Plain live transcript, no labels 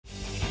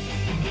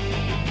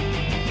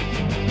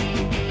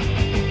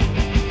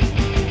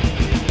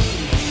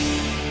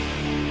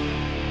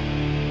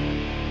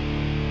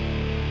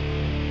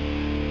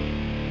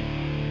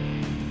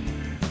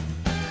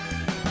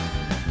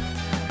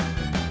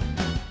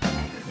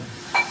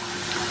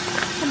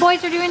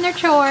boys are doing their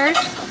chores.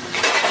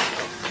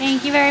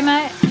 Thank you very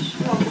much.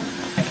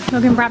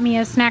 Logan brought me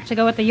a snack to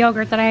go with the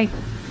yogurt that I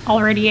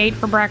already ate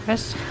for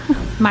breakfast.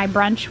 My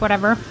brunch,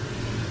 whatever.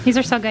 These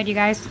are so good, you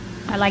guys.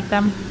 I like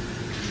them.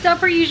 So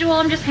per usual,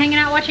 I'm just hanging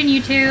out watching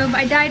YouTube.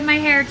 I dyed my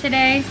hair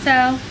today,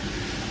 so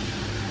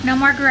no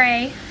more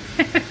gray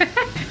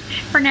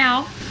for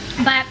now.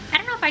 But I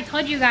don't know if I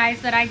told you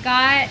guys that I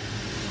got,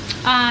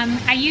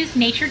 I used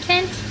Nature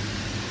Tint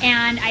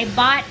and I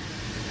bought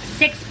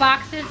 6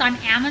 boxes on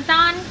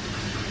Amazon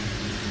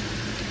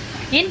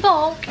in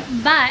bulk,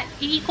 but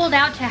it equaled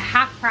out to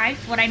half price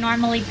what I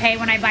normally pay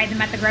when I buy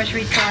them at the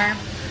grocery store.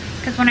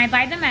 Because when I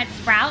buy them at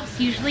Sprouts,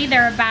 usually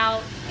they're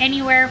about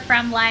anywhere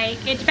from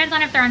like, it depends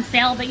on if they're on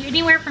sale, but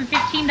anywhere from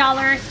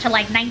 $15 to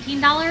like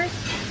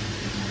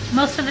 $19.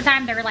 Most of the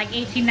time they're like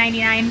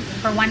 $18.99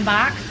 for 1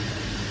 box.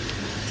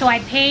 So I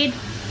paid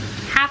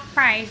half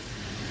price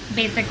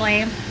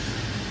basically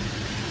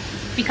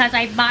because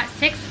I bought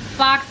 6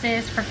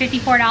 boxes for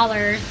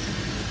 $54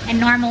 and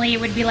normally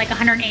it would be like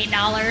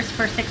 $108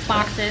 for 6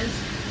 boxes.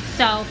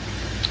 So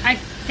I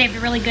saved a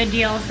really good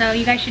deal. So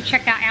you guys should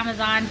check out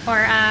Amazon for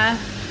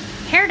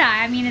hair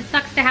dye. I mean, it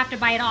sucks to have to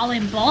buy it all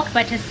in bulk,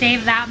 but to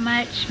save that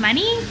much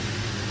money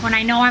when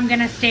I know I'm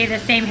gonna stay the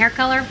same hair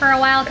color for a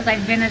while, because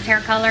I've been this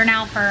hair color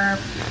now for,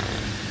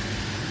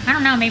 I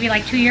don't know, maybe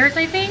like 2 years,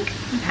 I think.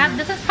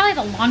 This is probably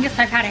the longest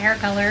I've had a hair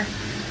color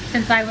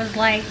since I was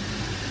like,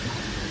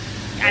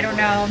 I don't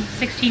know,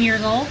 16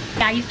 years old.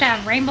 Yeah, I used to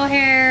have rainbow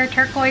hair,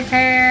 turquoise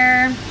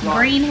hair,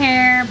 green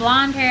hair,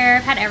 blonde hair.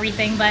 I've had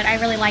everything, but I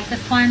really like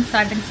this one, so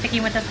I've been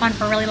sticking with this one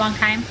for a really long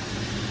time.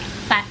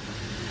 But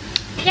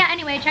yeah,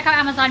 anyway, check out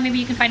Amazon. Maybe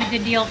you can find a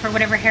good deal for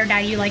whatever hair dye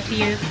you like to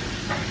use.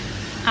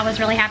 I was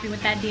really happy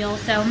with that deal.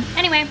 So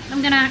anyway,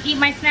 I'm gonna eat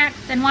my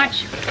snacks and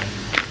watch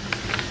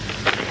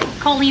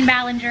Colleen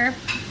Ballinger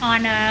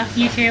on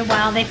YouTube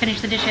while they finish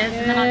the dishes.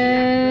 And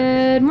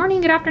then good morning,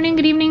 good afternoon,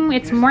 good evening.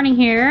 It's morning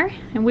here,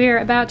 and we're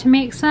about to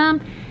make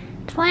some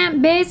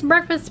plant-based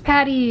breakfast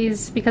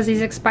patties because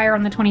these expire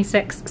on the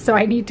 26th. So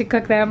I need to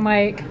cook them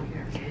like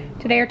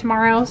today or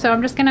tomorrow. So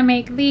I'm just gonna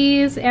make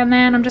these, and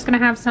then I'm just gonna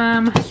have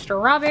some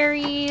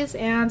strawberries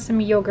and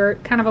some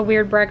yogurt. Kind of a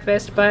weird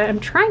breakfast, but I'm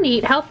trying to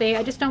eat healthy.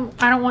 I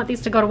don't want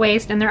these to go to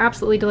waste, and they're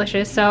absolutely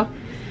delicious. So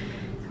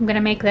I'm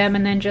gonna make them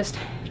and then just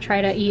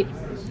try to eat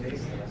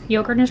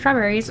yogurt and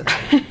strawberries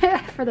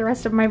for the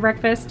rest of my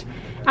breakfast.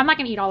 I'm not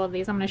gonna eat all of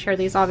these. I'm gonna share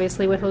these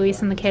obviously with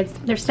Luis and the kids.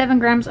 There's 7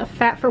 grams of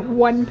fat for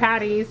 1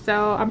 patty,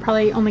 so I'm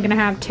probably only gonna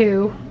have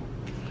 2.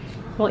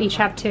 We'll each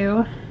have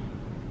 2.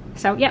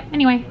 So yeah,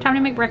 anyway, time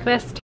to make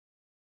breakfast.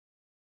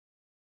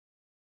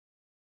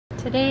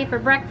 Today for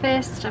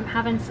breakfast, I'm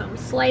having some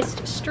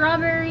sliced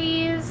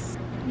strawberries.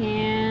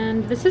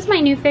 And this is my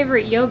new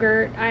favorite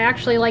yogurt. I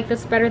actually like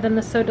this better than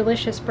the So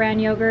Delicious brand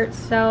yogurt,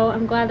 so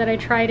I'm glad that I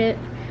tried it.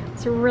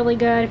 It's really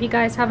good if you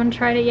guys haven't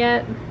tried it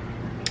yet.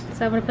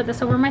 So I'm gonna put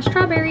this over my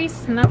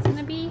strawberries, and that's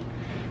gonna be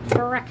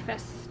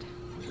breakfast.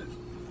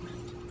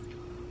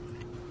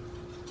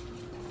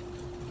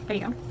 There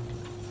you go.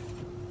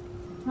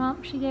 Well,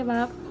 she gave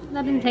up.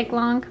 That didn't take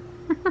long.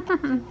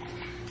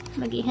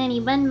 Look at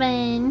Honey Bun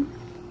Bun.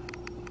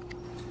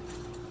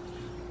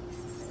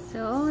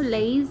 So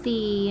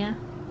lazy.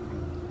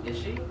 Is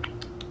she?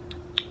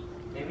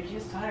 Maybe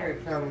she's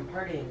tired from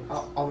partying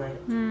all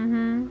night.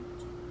 Mm-hmm.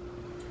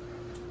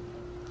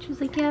 She was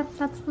like, yeah,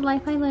 that's the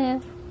life I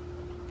live.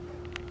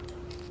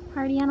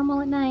 Party animal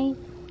at night.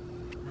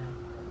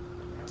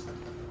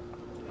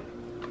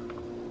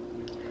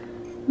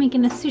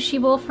 Making a sushi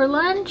bowl for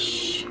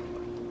lunch.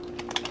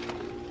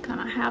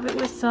 Gonna have it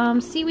with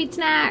some seaweed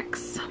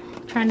snacks.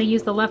 Trying to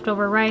use the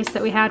leftover rice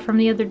that we had from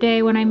the other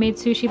day when I made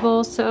sushi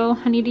bowls, so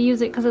I need to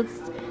use it because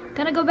it's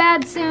gonna go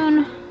bad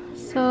soon.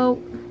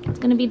 So it's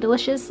gonna be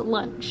delicious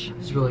lunch.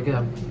 It's really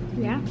good.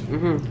 Yeah?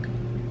 Mm-hmm.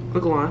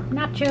 Look on.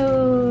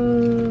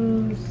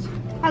 Nachos.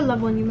 I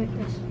love when you make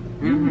this.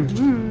 Mm-hmm.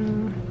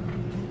 Mm-hmm.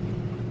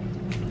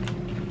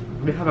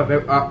 We have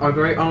our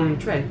very own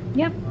tray.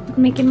 Yep,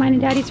 I'm making mine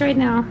and Daddy's right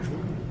now.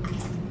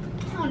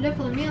 Oh,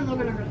 definitely. Me and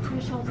Logan are gonna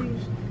finish all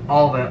these.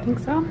 All of it. Think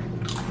so?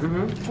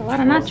 Mm-hmm. It's a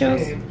lot of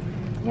nachos.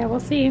 Yeah, we'll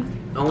see.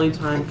 Only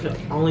time. Yeah,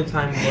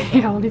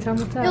 only time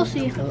will tell. You'll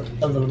see.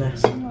 A little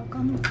mess. You're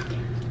welcome.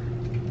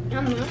 I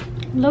don't know.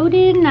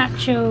 Loaded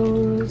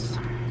nachos.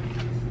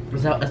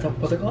 Is that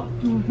what they're called?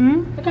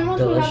 Mm-hmm. What kind of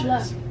ones do we have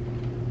Delicious. left?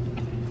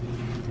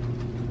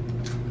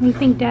 What do you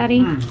think,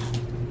 Daddy?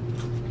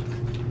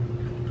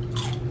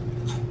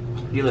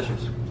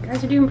 Delicious. You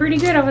guys are doing pretty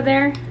good over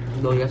there.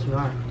 No, yes we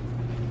are.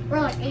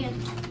 We're like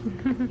ants.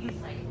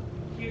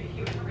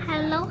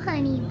 Hello,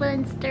 honey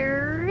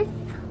bunsters.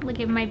 Look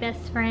at my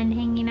best friend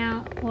hanging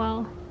out.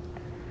 Well,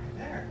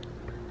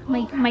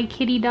 my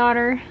kitty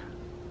daughter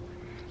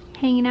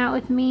hanging out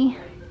with me.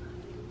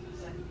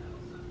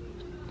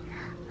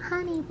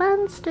 Honey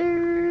bunster.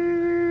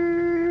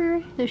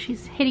 So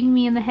she's hitting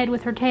me in the head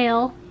with her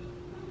tail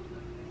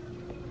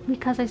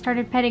because I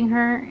started petting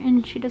her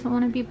and she doesn't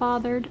want to be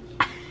bothered.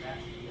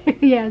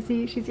 Yeah,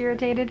 see, she's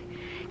irritated.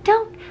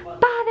 Don't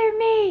bother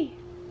me!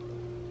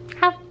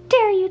 How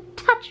dare you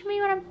touch me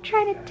when I'm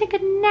trying to take a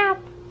nap.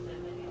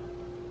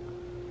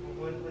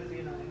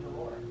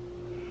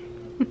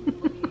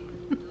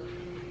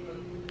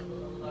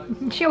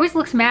 She always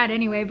looks mad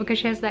anyway because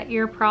she has that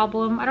ear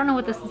problem. I don't know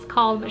what this is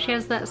called, but she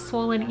has that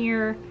swollen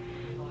ear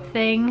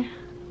thing.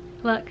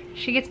 Look,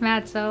 she gets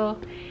mad so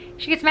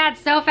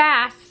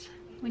fast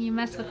when you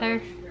mess with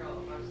her.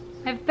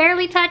 I've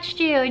barely touched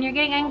you and you're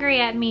getting angry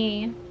at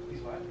me.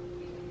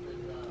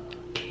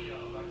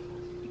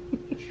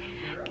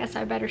 Guess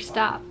I better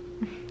stop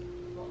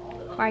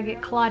before I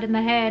get clawed in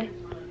the head.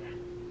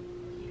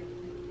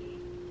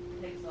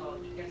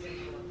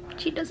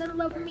 She doesn't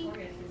love me.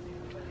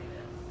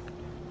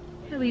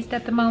 At least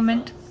at the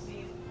moment.